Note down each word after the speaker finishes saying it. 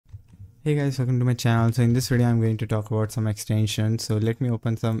Hey guys, welcome to my channel. So in this video I'm going to talk about some extensions. So let me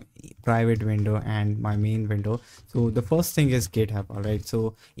open some private window and my main window. So the first thing is GitHub. All right,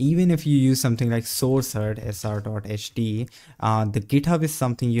 so even if you use something like source.ht, the GitHub is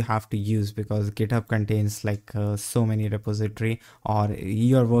something you have to use because GitHub contains like so many repository, or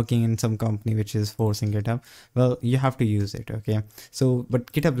you're working in some company which is forcing GitHub, well, you have to use it. Okay, so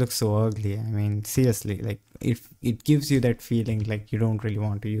but GitHub looks so ugly. I mean, seriously, like if it gives you that feeling like you don't really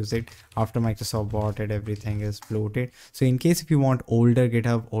want to use it after Microsoft bought it, everything is bloated. So in case if you want older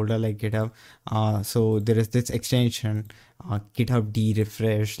like GitHub, so there is this extension, GitHub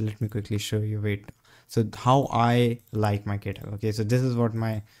refresh. Let me quickly show you. Wait. So how I like my GitHub. Okay, so this is what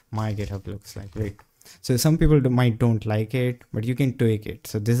my GitHub looks like. Wait. So some people might don't like it, but you can tweak it.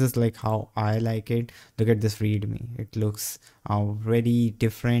 So this is like how I like it. Look at this README. It looks very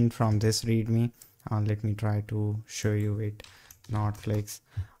different from this README. Let me try to show you it. Not flex.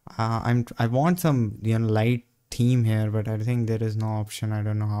 I want some light theme here, but I think there is no option. I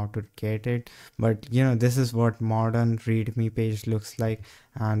don't know how to get it, but this is what modern readme page looks like,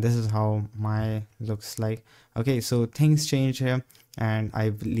 and this is how my looks like. Okay, so things change here, and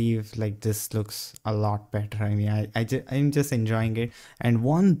I believe like this looks a lot better. I mean, I'm just enjoying it. And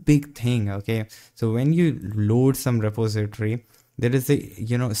one big thing, okay, so when you load some repository, there is a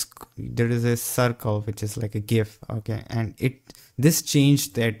there is a circle which is like a GIF. Okay, and this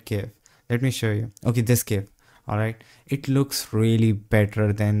changed that GIF. Let me show you. Okay, this GIF. All right, it looks really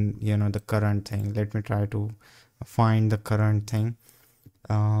better than the current thing. Let me try to find the current thing.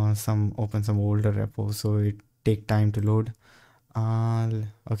 Open some older repo, so it take time to load.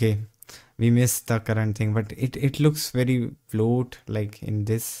 Okay, we missed the current thing, but it looks very float like in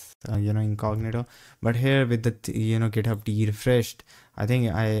this incognito, but here with the GitHub refreshed, I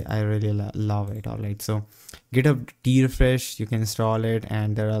think I really love it. All right, so GitHub refresh, you can install it,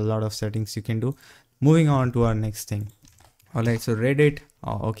 and there are a lot of settings you can do. Moving on to our next thing. All right, so Reddit.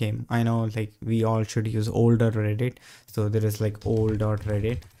 Okay, I know like we all should use older Reddit, so there is like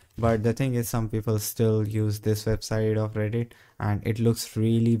old.reddit, but the thing is some people still use this website of Reddit and it looks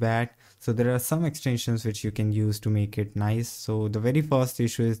really bad. So there are some extensions which you can use to make it nice. So the very first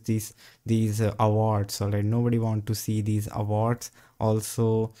issue is these awards. All right, nobody want to see these awards.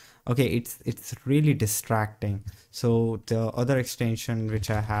 Also, okay, it's really distracting. So the other extension which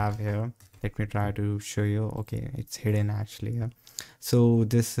I have here, let me try to show you. Okay, it's hidden actually. Yeah. So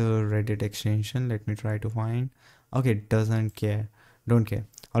this Reddit extension, let me try to find. Okay, doesn't care, don't care.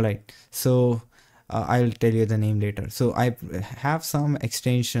 All right, so I'll tell you the name later. So I have some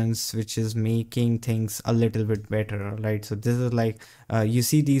extensions which is making things a little bit better. Right, so this is like you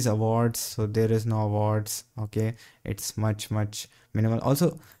see these awards, so there is no awards. Okay, it's much minimal.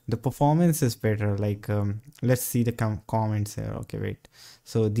 Also the performance is better. Like let's see the comments here. Okay, wait,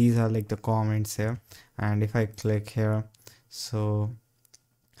 so these are like the comments here, and if I click here, so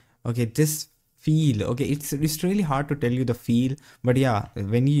okay, this feel, okay, it's really hard to tell you the feel, but yeah,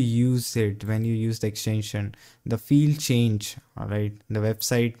 when you use it, when you use the extension, the feel change. All right, the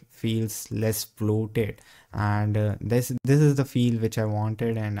website feels less bloated, and this is the feel which I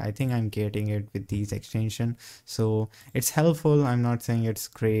wanted, and I think I'm getting it with these extension. So it's helpful. I'm not saying it's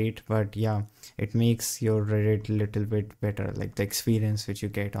great, but yeah, it makes your Reddit a little bit better, like the experience which you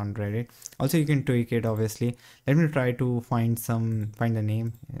get on Reddit. Also you can tweak it, obviously. Let me try to find the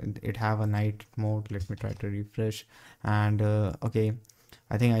name. It have a night mode. Let me try to refresh, and okay,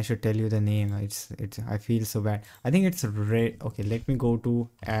 I think I should tell you the name. It's I feel so bad. I think it's red. Okay, let me go to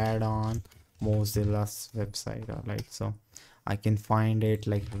add on Mozilla's website. All right, so I can find it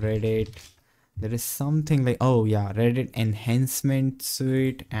like Reddit. There is something like, oh yeah, Reddit enhancement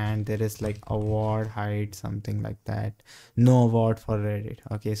suite, and there is like award height, something like that. No award for Reddit.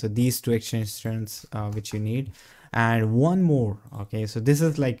 Okay, so these two extensions which you need, and one more. Okay, so this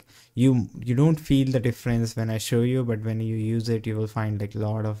is like you don't feel the difference when I show you, but when you use it you will find like a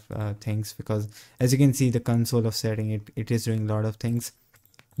lot of things, because as you can see the console of setting, it is doing a lot of things.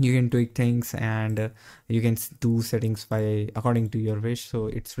 You can tweak things, and you can do settings by according to your wish. So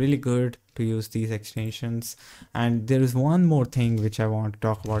it's really good to use these extensions. And there is one more thing which I want to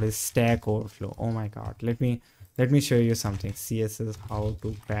talk about is Stack Overflow. Oh my god, let me show you something. CSS how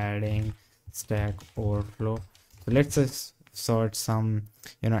to padding Stack Overflow. So let's just sort some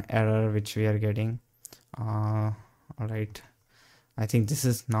error which we are getting. All right, I think this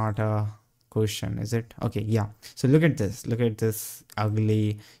is not a question, is it? Okay, yeah, so look at this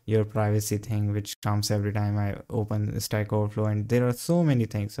ugly your privacy thing which comes every time I open Stack Overflow, and there are so many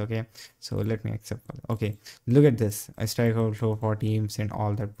things. Okay, so let me accept. Okay, look at this, a Stack Overflow for teams and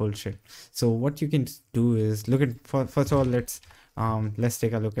all that bullshit. So what you can do is look at, first of all, let's Let's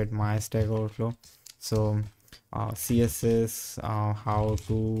take a look at my Stack Overflow. So CSS, how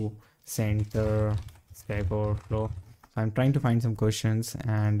to center Stack Overflow. So I'm trying to find some questions,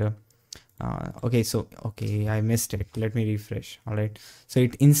 and okay, so okay, I missed it. Let me refresh. All right, so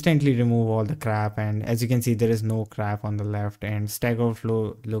it instantly remove all the crap, and as you can see, there is no crap on the left, and Stack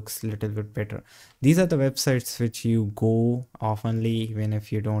Overflow looks a little bit better. These are the websites which you go oftenly even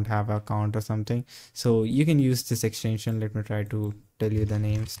if you don't have an account or something, so you can use this extension. Let me try to tell you the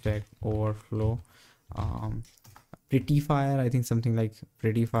name. Stack Overflow, Prettyfire, I think, something like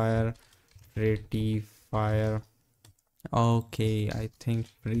Prettyfire. Okay, I think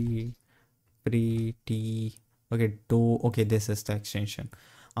pretty okay do okay, this is the extension.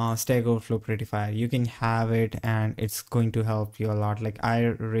 Stack Overflow Prettyfire, you can have it and it's going to help you a lot. Like, I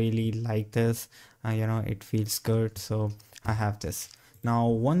really like this. You know, it feels good, so I have this. Now,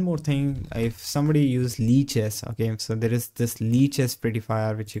 one more thing, if somebody use leeches, okay, so there is this leeches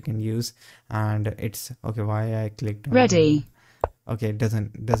Prettyfire which you can use, and it's okay. Why I clicked on Ready. Okay, it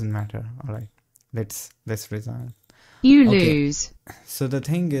doesn't matter. All right, let's resign. You Okay, lose. so the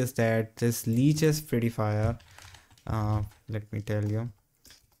thing is that this leeches Prettyfire, let me tell you,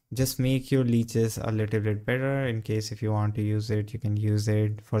 just make your leeches a little bit better. In case if you want to use it, you can use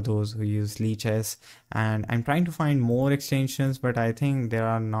it for those who use leeches. And I'm trying to find more extensions, but I think there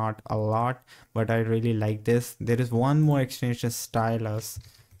are not a lot, but I really like this. There is one more extension, stylus.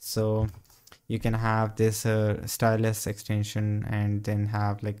 So you can have this stylus extension and then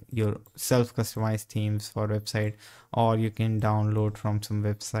have like your self-customized themes for website, or you can download from some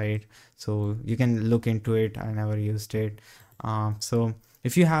website. So you can look into it. I never used it. So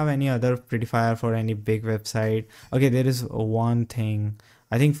if you have any other Prettyfire for any big website, okay, there is one thing.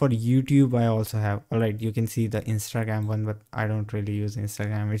 I think for YouTube I also have. All right, you can see the Instagram one, but I don't really use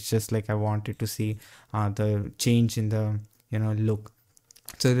Instagram. It's just like I wanted to see the change in the look.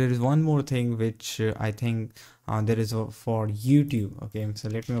 So there is one more thing which I think there is for YouTube. Okay, so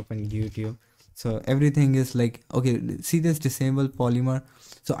let me open YouTube. So everything is like, okay, see this disable polymer.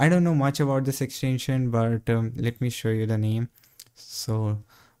 So I don't know much about this extension, but let me show you the name. So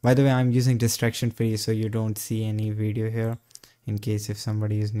by the way, I'm using distraction free, so you don't see any video here. In case if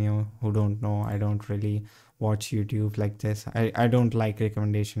somebody is new who don't know, I don't really watch YouTube like this. I don't like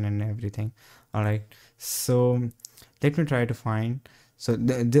recommendation and everything. All right, so let me try to find. So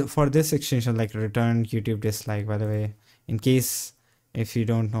for this extension, like return YouTube dislike, by the way, in case if you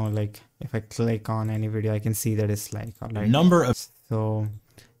don't know, like if I click on any video, I can see the dislike. All right, number of so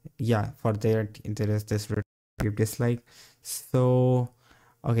yeah, for there is this return YouTube dislike. So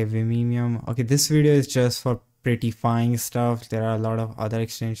okay, Vimeo. Okay, this video is just for prettyfying stuff. There are a lot of other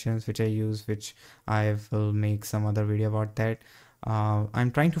extensions which I use, which I will make some other video about that.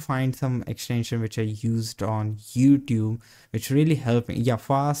 I'm trying to find some extension which I used on YouTube which really helped me. Yeah,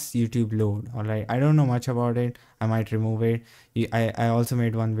 fast YouTube load. All right, I don't know much about it. I might remove it. I also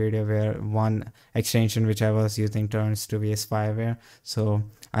made one video where one extension which I was using turns to be a spyware, so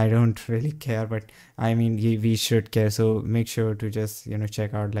I don't really care, but I mean we should care. So make sure to just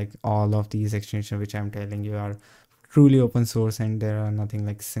check out like all of these extensions which I'm telling you are truly open source and there are nothing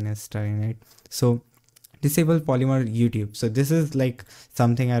like sinister in it. So disable polymer YouTube. So this is like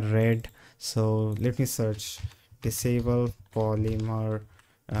something I read. So let me search disable polymer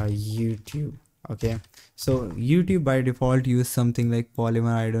YouTube. Okay, so YouTube by default use something like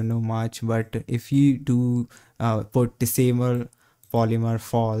polymer. I don't know much, but if you do put disable polymer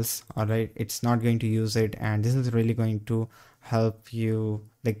false, all right, it's not going to use it, and this is really going to help you.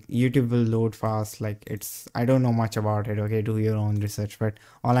 Like YouTube will load fast. Like I don't know much about it. Okay, do your own research, but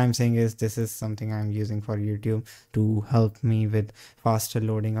all I'm saying is this is something I'm using for YouTube to help me with faster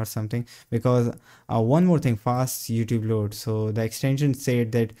loading or something. Because one more thing, fast YouTube load. So the extension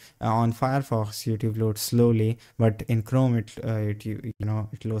said that on Firefox YouTube loads slowly, but in Chrome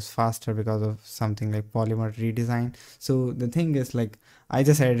it loads faster because of something like polymer redesign. So the thing is, like, I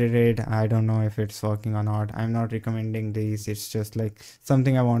just edited it. I don't know if it's working or not. I'm not recommending these. It's just like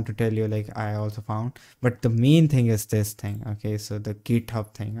something I want to tell you, like I also found. But the main thing is this thing. Okay, so the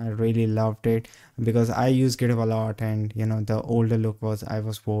GitHub thing, I really loved it because I use GitHub a lot, and the older look was, I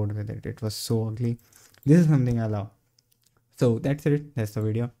was bored with it. It was so ugly. This is something I love. So that's it. That's the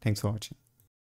video. Thanks for watching.